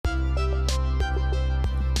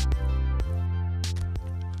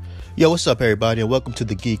Yo, what's up, everybody, and welcome to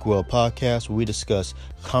the Geek World Podcast, where we discuss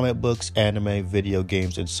comic books, anime, video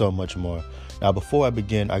games, and so much more. Now, before I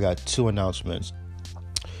begin, I got two announcements.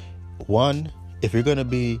 One, if you're going to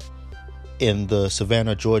be in the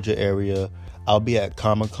Savannah, Georgia area, I'll be at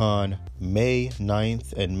Comic-Con May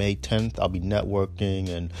 9th and May 10th. I'll be networking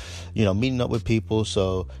and, meeting up with people.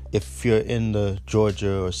 So if you're in the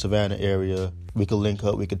Georgia or Savannah area, we could link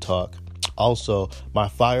up, we could talk. Also, my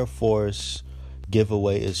Fire Force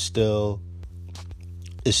giveaway is still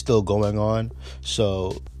going on.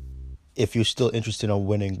 So if you're still interested in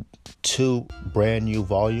winning two brand new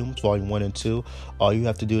volumes, volume 1 and 2, all you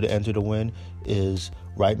have to do to enter the win is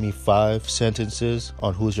write me 5 sentences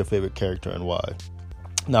on who's your favorite character and why.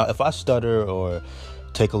 Now, if I stutter or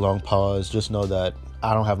take a long pause, just know that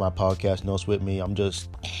I don't have my podcast notes with me. I'm just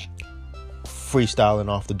freestyling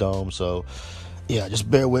off the dome. So yeah,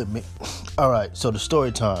 just bear with me. All right, so the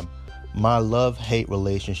story time. My love-hate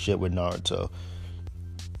relationship with Naruto.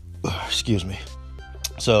 Excuse me.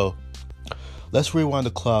 So, let's rewind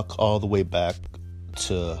the clock all the way back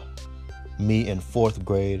to me in 4th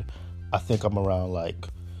grade. I think I'm around like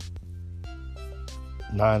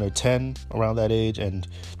 9 or 10, around that age. And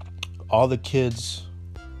all the kids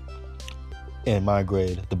in my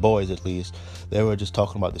grade, the boys at least, they were just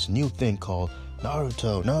talking about this new thing called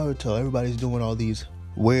Naruto. Everybody's doing all these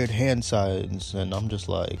weird hand signs. And I'm just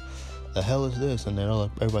like, the hell is this? And then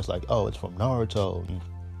everybody's like, oh, it's from Naruto. And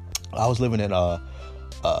I was living in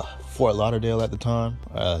Fort Lauderdale at the time.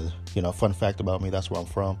 Fun fact about me, that's where I'm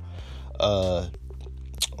from.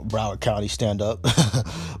 Broward County, stand up.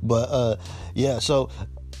 But so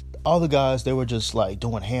all the guys, they were just like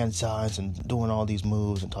doing hand signs and doing all these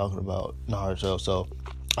moves and talking about Naruto. So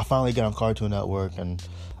I finally get on Cartoon Network and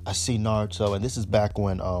I see Naruto. And this is back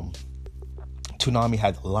when Toonami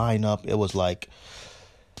had the lineup. It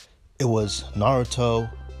was Naruto,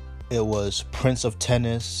 it was Prince of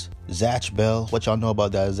Tennis, Zatch Bell. What y'all know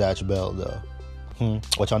about that Zatch Bell, though?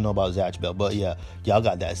 What y'all know about Zatch Bell? But yeah, y'all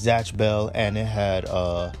got that Zatch Bell, and it had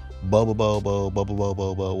Bobo,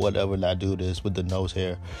 whatever that dude is with the nose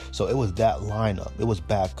hair. So it was that lineup. It was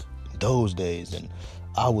back those days, and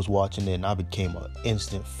I was watching it, and I became an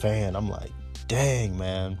instant fan. I'm like, dang,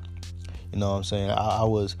 man. You know what I'm saying?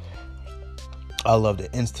 I loved it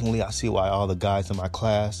instantly. I see why all the guys in my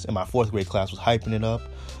 4th grade class was hyping it up.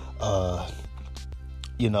 I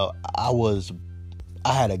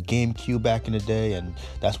had a GameCube back in the day, and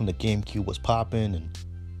that's when the GameCube was popping, and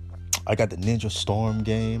I got the Ninja Storm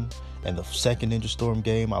game, and the second Ninja Storm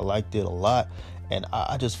game, I liked it a lot, and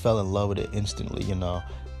I just fell in love with it instantly,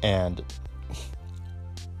 and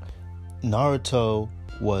Naruto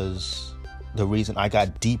was the reason I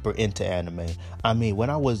got deeper into anime. I mean, when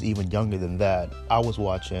I was even younger than that, I was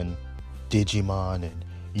watching Digimon and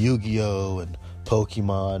Yu-Gi-Oh! And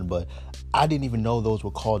Pokemon, but I didn't even know those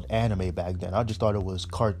were called anime back then. I just thought it was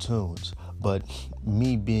cartoons. But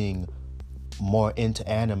me being more into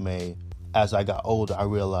anime as I got older, I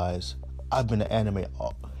realized I've been an anime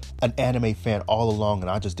fan all along, and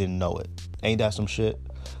I just didn't know it. Ain't that some shit?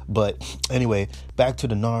 But anyway, back to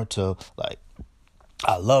the Naruto,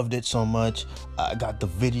 I loved it so much. I got the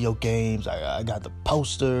video games. I got the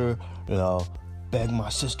poster, begged my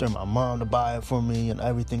sister and my mom to buy it for me and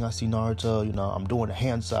everything. I see Naruto, I'm doing the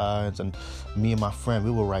hand signs, and me and my friend, we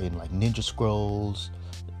were writing like ninja scrolls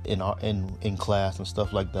in class and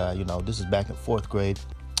stuff like that. This is back in 4th grade.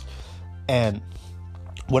 And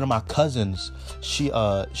one of my cousins, she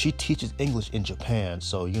teaches English in Japan,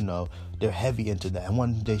 so they're heavy into that. And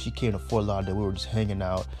one day she came to Fort Lauderdale. We were just hanging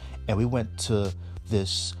out, and we went to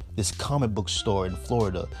this comic book store in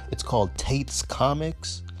Florida. It's called Tate's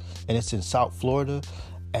Comics, and it's in South Florida.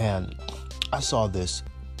 And I saw this.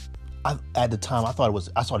 At the time, I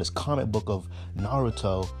saw this comic book of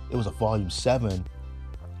Naruto. It was a volume 7,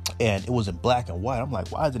 and it was in black and white. I'm like,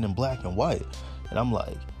 why is it in black and white? And I'm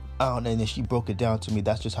like, I don't know. And then she broke it down to me.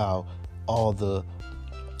 That's just how all the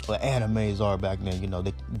animes are back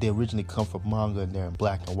then. They originally come from manga, and they're in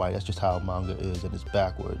black and white. That's just how manga is, and it's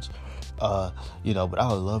backwards. But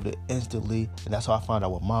I loved it instantly, and that's how I found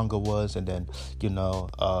out what manga was. And then,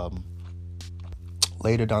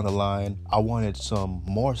 later down the line, I wanted some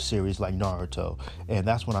more series like Naruto, and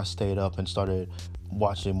that's when I stayed up and started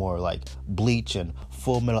watching more like Bleach and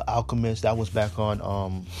Full Metal Alchemist. That was back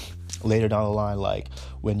on later down the line, like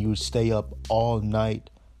when you stay up all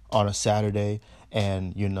night on a Saturday,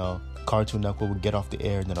 and Cartoon Network would get off the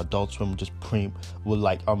air, and then Adult Swim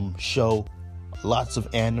would show lots of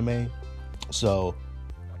anime. So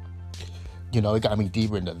it got me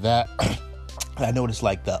deeper into that. I noticed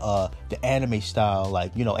the anime style,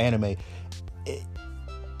 anime,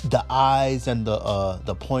 the eyes and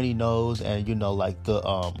the pointy nose, and like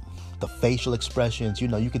the facial expressions,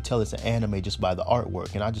 you can tell it's an anime just by the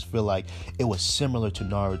artwork. And I just feel like it was similar to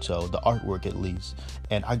Naruto, the artwork at least.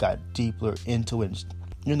 And I got deeper into it.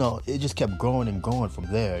 It just kept growing and growing from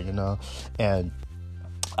there, and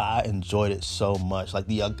I enjoyed it so much. Like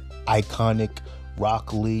the iconic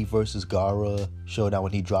Rock Lee versus Gaara showdown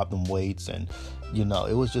when he dropped them weights, and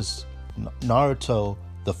it was just Naruto,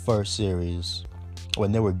 the first series,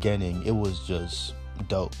 when they were getting, it was just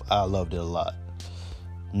dope. I loved it a lot.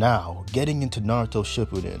 Now, getting into Naruto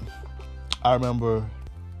Shippuden, I remember,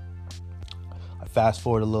 I fast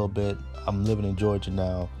forward a little bit, I'm living in Georgia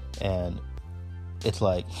now, and it's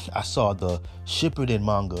like, I saw the Shippuden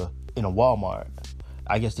manga in a Walmart.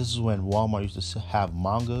 I guess this is when Walmart used to have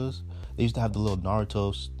mangas. They used to have the little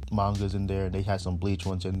Naruto mangas in there, and they had some Bleach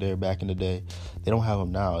ones in there back in the day. They don't have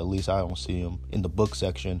them now, at least I don't see them in the book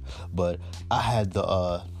section, but I had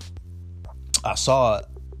I saw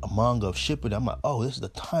a manga of Shippuden. I'm like, oh, this is the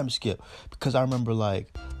time skip, because I remember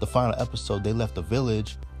like the final episode, they left the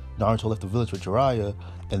village, Naruto left the village with Jiraiya,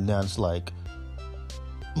 and then it's like,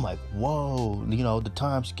 I'm like, whoa, the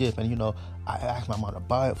time skip. And I asked my mom to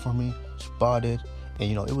buy it for me. She bought it,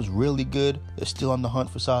 and it was really good. They're still on the hunt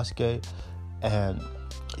for Sasuke, and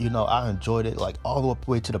I enjoyed it, like all the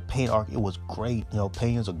way to the Pain arc. It was great.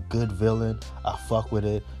 Pain is a good villain. I fuck with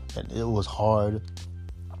it, and it was hard.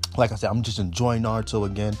 Like I said, I'm just enjoying Naruto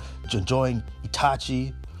again, enjoying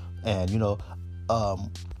Itachi, and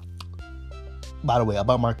by the way,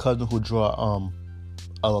 about my cousin who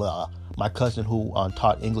my cousin who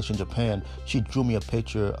taught English in Japan, she drew me a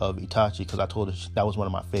picture of Itachi because I told her that was one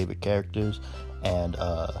of my favorite characters, and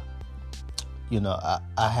I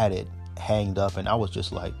had it hanged up, and I was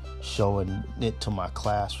just like showing it to my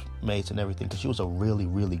classmates and everything, because she was a really,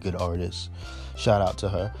 really good artist. Shout out to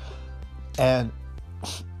her. And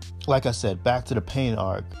like I said, back to the Pain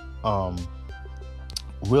arc,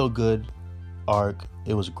 real good arc.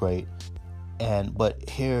 It was great. But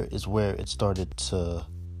here is where it started to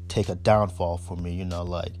take a downfall for me,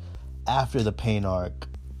 like after the Pain arc,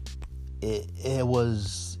 it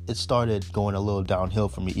started going a little downhill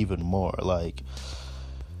for me even more. Like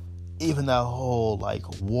even that whole like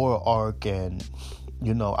war arc, and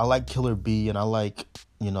I like Killer Bee, and I like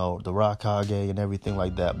the Raikage and everything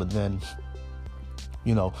like that, but then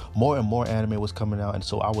more and more anime was coming out, and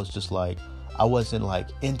so I was just like, I wasn't like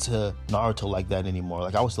into Naruto like that anymore.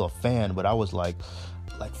 Like I was still a fan, but I was like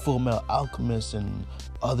Full Metal Alchemist and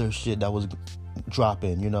other shit that was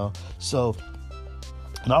dropping, So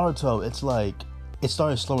Naruto, it's like it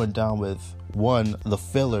started slowing down with the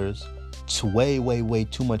fillers. To way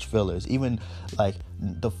too much fillers. Even like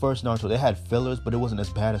the first Naruto, they had fillers, but it wasn't as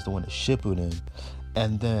bad as the one at Shippuden.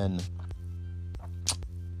 And then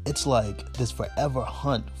it's like this forever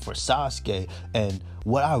hunt for Sasuke. And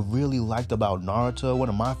what I really liked about Naruto, one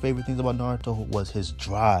of my favorite things about Naruto, was his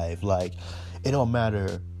drive. Like it don't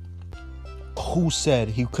matter who said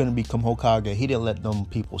he couldn't become Hokage, he didn't let them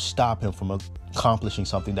people stop him from accomplishing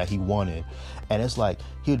something that he wanted. And it's like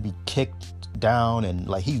he would be kicked down, and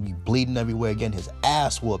like he'd be bleeding everywhere, getting his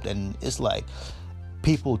ass whooped, and it's like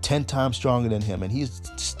people 10 times stronger than him, and he's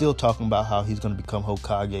still talking about how he's gonna become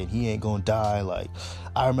Hokage and he ain't gonna die. Like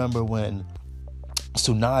I remember when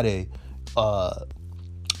Tsunade,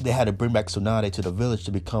 they had to bring back Tsunade to the village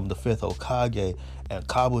to become the 5th Hokage, and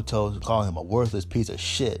Kabuto calling him a worthless piece of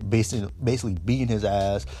shit, basically beating his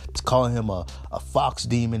ass, calling him a fox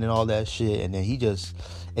demon and all that shit. And then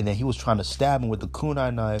he was trying to stab him with the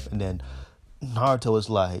kunai knife, and then Naruto was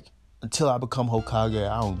like, until I become Hokage,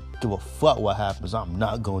 I don't give a fuck what happens, I'm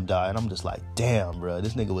not gonna die. And I'm just like, damn, bro,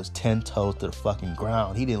 this nigga was 10 toes to the fucking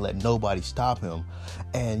ground. He didn't let nobody stop him.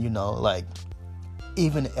 And like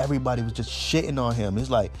even everybody was just shitting on him.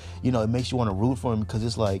 It's like, it makes you want to root for him, because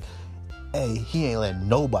it's like, hey, he ain't letting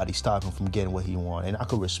nobody stop him from getting what he want. And I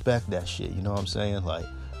could respect that shit, you know what I'm saying? Like,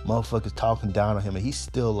 motherfuckers talking down on him, and he's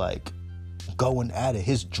still like going at it.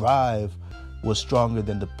 His drive was stronger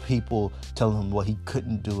than the people telling him what he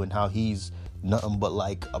couldn't do and how he's nothing but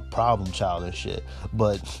like a problem child and shit.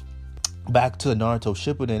 But back to Naruto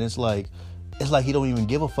Shippuden, it's like he don't even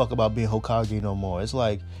give a fuck about being Hokage no more. It's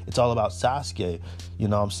like it's all about Sasuke, you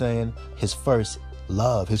know what I'm saying? His first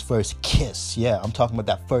love, his first kiss. Yeah, I'm talking about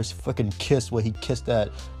that first fucking kiss where he kissed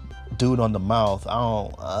that dude on the mouth. I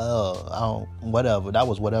don't whatever. That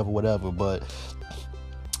was whatever, but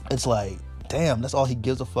it's like, damn, that's all he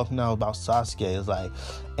gives a fuck now about Sasuke. It's like,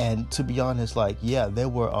 and to be honest, like, yeah, there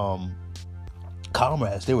were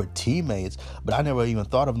comrades. They were teammates, but I never even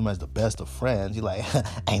thought of them as the best of friends. You're like,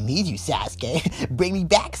 I need you, Sasuke. Bring me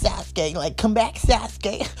back, Sasuke. Like, come back,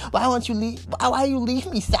 Sasuke. Why won't you leave? Why you leave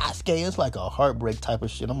me, Sasuke? It's like a heartbreak type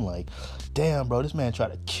of shit. I'm like, damn, bro, this man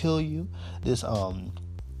tried to kill you.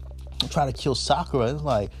 Try to kill Sakura. It's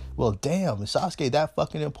like, well, damn, is Sasuke that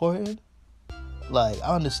fucking important? Like,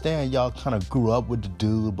 I understand y'all kind of grew up with the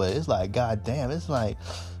dude, but it's like, god damn, it's like,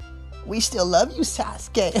 we still love you,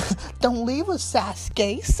 Sasuke. Don't leave us,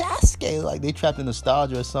 Sasuke. Sasuke. Like, they trapped in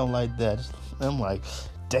nostalgia or something like that. I'm like,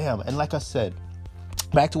 damn. And like I said,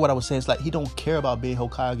 back to what I was saying, it's like he don't care about being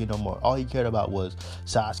Hokage no more. All he cared about was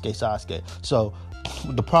Sasuke. So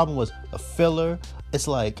the problem was a filler. It's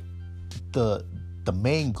like the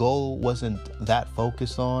main goal wasn't that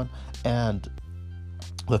focused on. And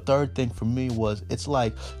the third thing for me was, it's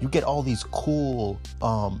like you get all these cool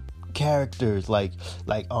characters like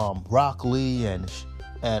Rock Lee and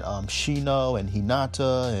Shino and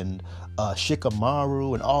Hinata and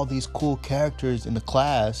Shikamaru and all these cool characters in the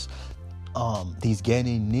class, these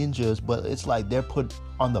Genin ninjas, but it's like they're put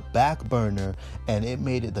on the back burner, and it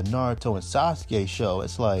made it the Naruto and Sasuke show.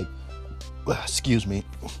 It's like, excuse me,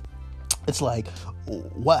 it's like,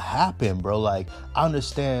 what happened, bro? Like, I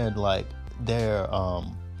understand like they're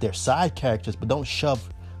side characters, but don't shove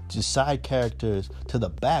just side characters to the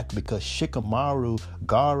back, because Shikamaru,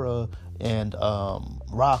 Gaara, and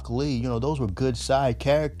Rock Lee, you know, those were good side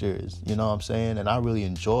characters, you know what I'm saying? And I really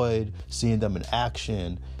enjoyed seeing them in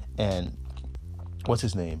action. And what's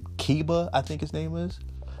his name? Kiba, I think his name is.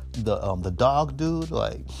 The dog dude,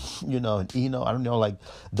 like, you know, and Ino, I don't know, like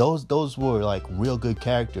those were like real good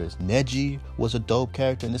characters. Neji was a dope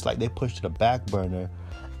character, and it's like they pushed to the back burner.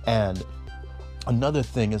 And another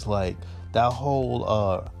thing is like that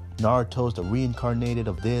whole Naruto's the reincarnated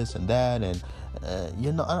of this and that, and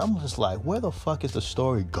you know, I'm just like, where the fuck is the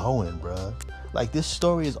story going, bruh? Like, this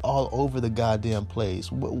story is all over the goddamn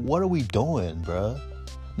place. What are we doing, bruh?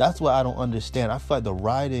 That's what I don't understand. I feel like the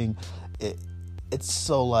writing, it's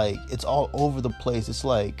so like, it's all over the place. It's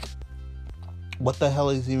like, what the hell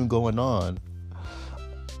is even going on?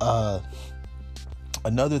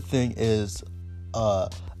 Another thing is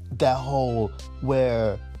that whole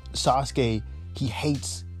where Sasuke, he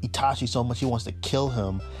hates Itachi so much he wants to kill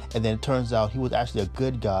him, and then it turns out he was actually a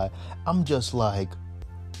good guy. I'm just like,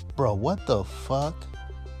 bro, what the fuck?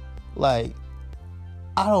 Like,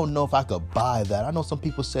 I don't know if I could buy that. I know some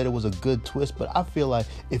people said it was a good twist, but I feel like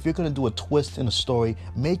if you're gonna do a twist in a story,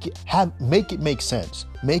 make it make sense.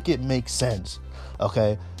 Make it make sense.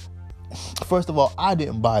 Okay? First of all, I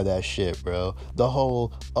didn't buy that shit, bro. The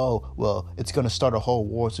whole, oh, well, it's gonna start a whole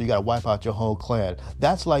war, so you gotta wipe out your whole clan.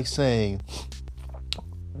 That's like saying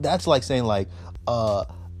like,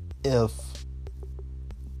 if,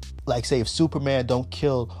 like, say if Superman don't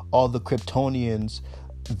kill all the Kryptonians,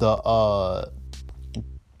 I'm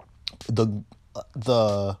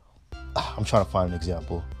trying to find an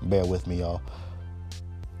example. Bear with me, y'all.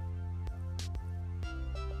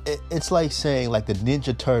 It's like saying like the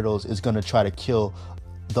Ninja Turtles is gonna try to kill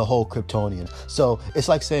the whole Kryptonian. So it's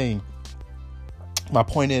like saying, my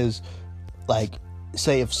point is, like,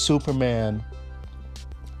 say if Superman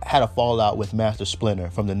had a fallout with Master Splinter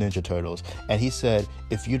from the Ninja Turtles, and he said,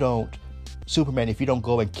 if you don't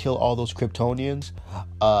go and kill all those Kryptonians,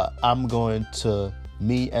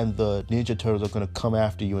 me and the Ninja Turtles are gonna come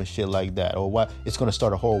after you and shit like that, or what? It's gonna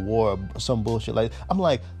start a whole war or some bullshit like that. I'm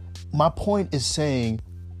like, my point is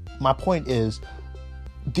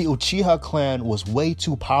the Uchiha clan was way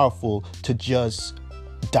too powerful to just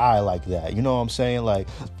die like that. You know what I'm saying? Like,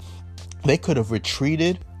 they could have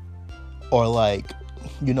retreated, or like,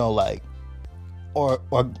 you know, like, or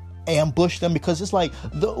ambush them, because it's like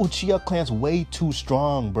the Uchiha clan's way too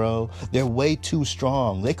strong, bro. They're way too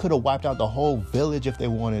strong. They could have wiped out the whole village if they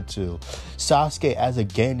wanted to. Sasuke as a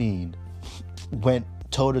Genin went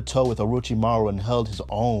toe-to-toe with Orochimaru and held his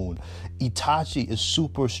own. Itachi is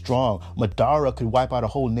super strong. Madara could wipe out a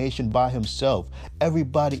whole nation by himself.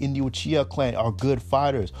 Everybody in the Uchiha clan are good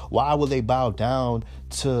fighters. Why will they bow down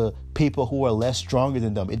to people who are less stronger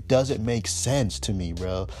than them? It doesn't make sense to me,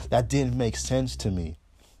 bro. That didn't make sense to me.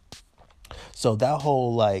 So that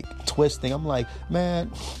whole like twist thing, I'm like,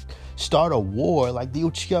 man, start a war. Like, the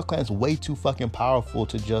Uchiha clan is way too fucking powerful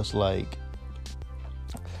to just like,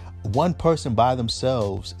 one person by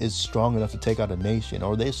themselves is strong enough to take out a nation,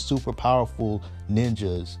 or they're super powerful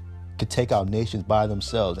ninjas could take out nations by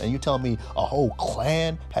themselves. And you telling me a whole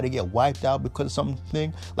clan had to get wiped out because of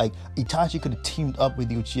something? Like, Itachi could have teamed up with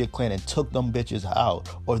the Uchiha clan and took them bitches out.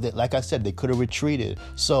 Or that, like I said, they could have retreated.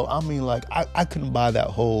 So, I mean, like, I couldn't buy that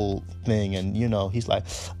whole thing. And, you know, he's like,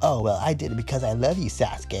 oh, well, I did it because I love you,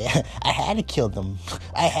 Sasuke. I had to kill them.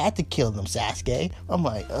 I had to kill them, Sasuke. I'm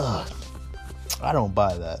like, ugh. I don't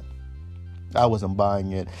buy that. I wasn't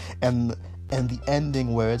buying it. And the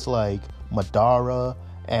ending where it's like Madara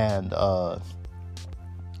and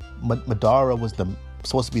Madara was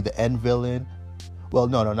supposed to be the end villain. Well,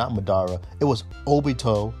 no, not Madara. It was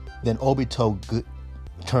Obito. Then Obito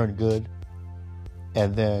turned good,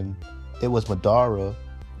 and then it was Madara,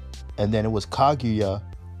 and then it was Kaguya,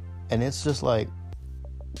 and it's just like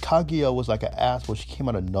Kaguya was like an asshole. She came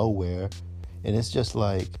out of nowhere, and it's just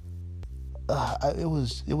like it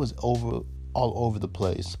was all over the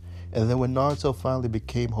place. And then when Naruto finally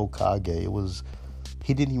became Hokage,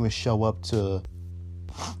 he didn't even show up to,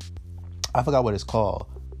 I forgot what it's called,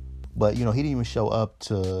 but you know, he didn't even show up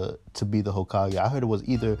to be the Hokage. I heard it was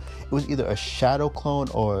either a shadow clone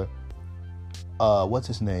or what's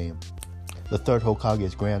his name, the third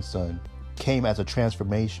Hokage's grandson came as a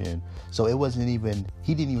transformation. So it wasn't even,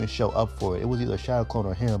 he didn't even show up for it. It was either a shadow clone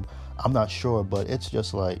or him. I'm not sure, but it's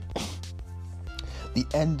just like the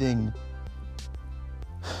ending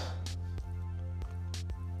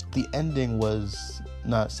was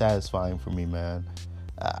not satisfying for me, man.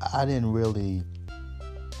 I didn't really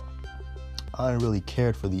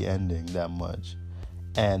cared for the ending that much.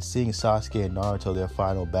 And seeing Sasuke and Naruto, their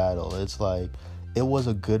final battle, it's like, it was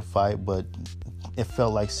a good fight, but it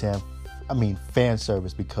felt like fan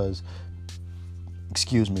service because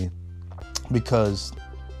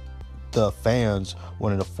the fans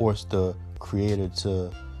wanted to force the creator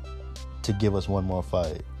to give us one more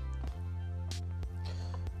fight.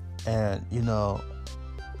 And, you know,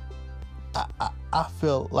 I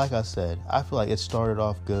feel, like I said, I feel like it started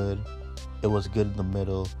off good. It was good in the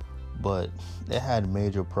middle, but it had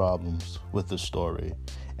major problems with the story.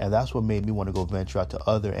 And that's what made me want to go venture out to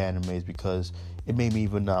other animes, because it made me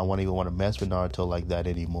even not want to mess with Naruto like that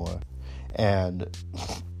anymore. And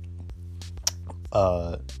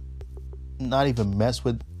not even mess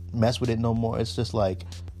with it no more. It's just like,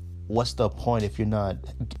 what's the point if you're not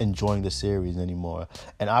enjoying the series anymore?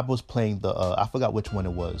 And I was playing I forgot which one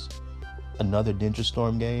it was, another Ninja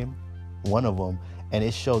Storm game, one of them, and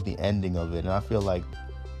it showed the ending of it, and I feel like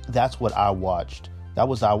that's what I watched. I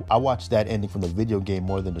watched that ending from the video game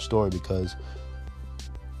more than the story because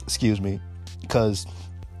I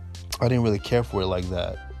didn't really care for it like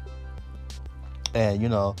that. And, you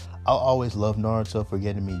know, I'll always love Naruto for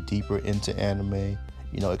getting me deeper into anime,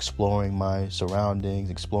 you know, exploring my surroundings,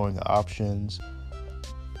 exploring options.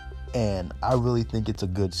 And I really think it's a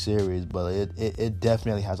good series, but it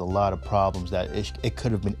definitely has a lot of problems that it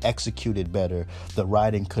could have been executed better. The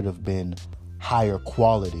writing could have been higher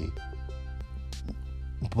quality,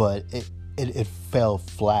 but it fell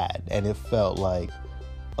flat, and it felt like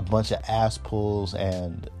a bunch of ass pulls,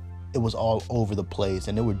 and it was all over the place,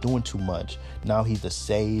 and they were doing too much. Now he's the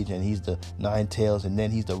sage, and he's the Nine Tails, and then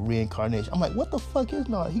he's the reincarnation. I'm like, what the fuck is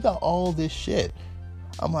Naruto? He got all this shit.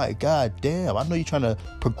 I'm like, God damn. I know you're trying to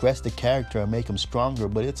progress the character and make him stronger,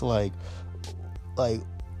 but it's like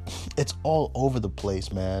it's all over the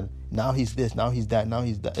place, man. Now he's this, now he's that, now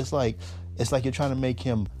he's that. It's like you're trying to make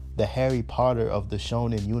him the Harry Potter of the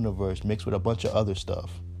shonen universe mixed with a bunch of other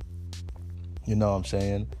stuff. You know what I'm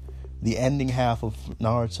saying? The ending half of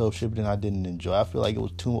Naruto Shippuden I didn't enjoy. I feel like it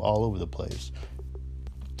was too all over the place.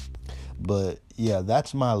 But yeah,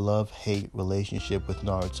 that's my love-hate relationship with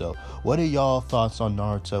Naruto. What are y'all thoughts on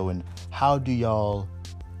Naruto, and how do y'all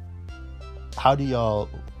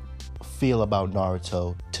feel about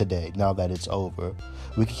Naruto today, now that it's over?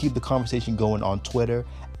 We can keep the conversation going on Twitter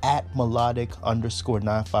at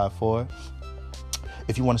melodic_954.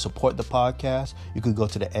 If you want to support the podcast, you could go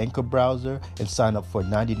to the Anchor browser and sign up for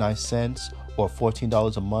 99 cents or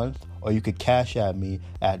 $14 a month, or you could cash at me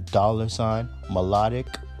at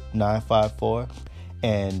 $melodic954,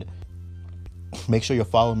 and make sure you're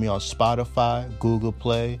following me on Spotify, Google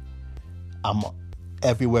Play. I'm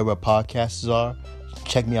everywhere where podcasts are.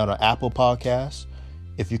 Check me out on Apple Podcasts.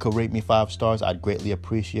 If you could rate me 5 stars, I'd greatly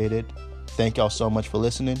appreciate it. Thank y'all so much for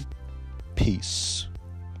listening. Peace.